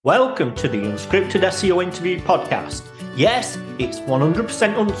Welcome to the Unscripted SEO Interview Podcast. Yes, it's 100%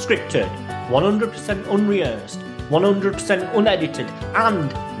 unscripted, 100% unrehearsed, 100% unedited, and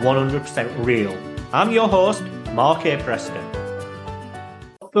 100% real. I'm your host, Mark A. Preston.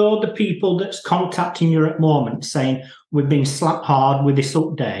 For the people that's contacting you at the moment saying, we've been slapped hard with this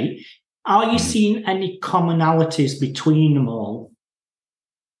update, are you seeing any commonalities between them all?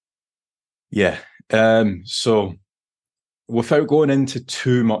 Yeah. So without going into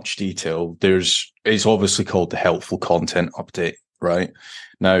too much detail, it's obviously called the helpful content update, right?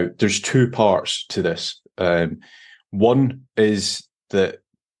 Now, there's two parts to this. One is that,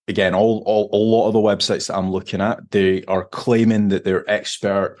 again, a lot of the websites that I'm looking at, they are claiming that they're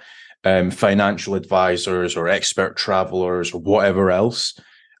expert financial advisors or expert travelers or whatever else.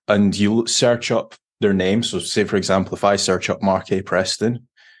 And you search up their name. So say, for example, if I search up Mark A. Preston,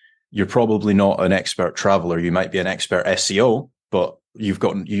 you're probably not an expert traveler. You might be an expert SEO, but you've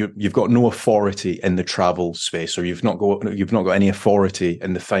got no authority in the travel space, or you've not got any authority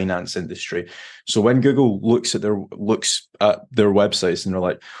in the finance industry. So when Google looks at their websites and they're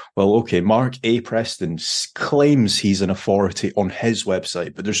like, well, okay, Mark A. Preston claims he's an authority on his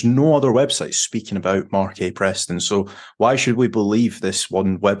website, but there's no other website speaking about Mark A. Preston. So why should we believe this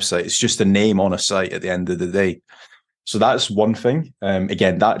one website? It's just a name on a site at the end of the day. So that's one thing.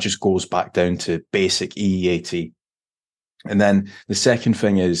 Again, that just goes back down to basic EEAT. And then the second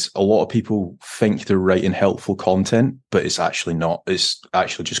thing is a lot of people think they're writing helpful content, but it's actually not. It's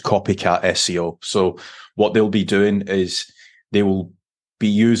actually just copycat SEO. So what they'll be doing is they will be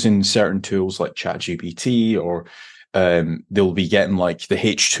using certain tools like ChatGPT, or they'll be getting like the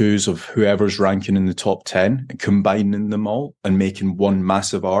H2s of whoever's ranking in the top 10 and combining them all and making one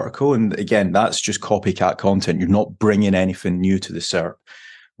massive article. And again, that's just copycat content. You're not bringing anything new to the SERP.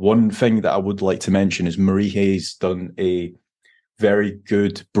 One thing that I would like to mention is Marie Hayes done a very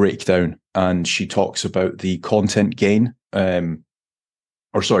good breakdown, and she talks about the content gain,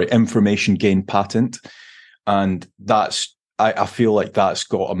 information gain patent. And I feel like that's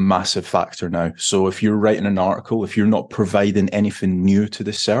got a massive factor now. So if you're writing an article, if you're not providing anything new to the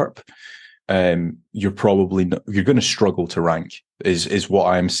SERP, you're going to struggle to rank is what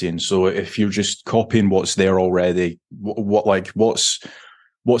I'm seeing. So if you're just copying what's there already, what's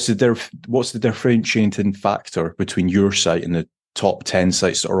the differentiating factor between your site and the top 10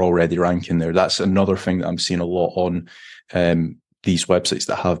 sites that are already ranking there? That's another thing that I'm seeing a lot on these websites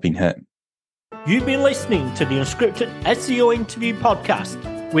that have been hit. You've been listening to the Unscripted SEO Interview Podcast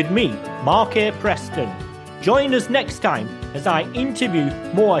with me, Mark A. Preston. Join us next time as I interview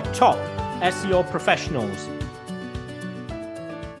more top SEO professionals.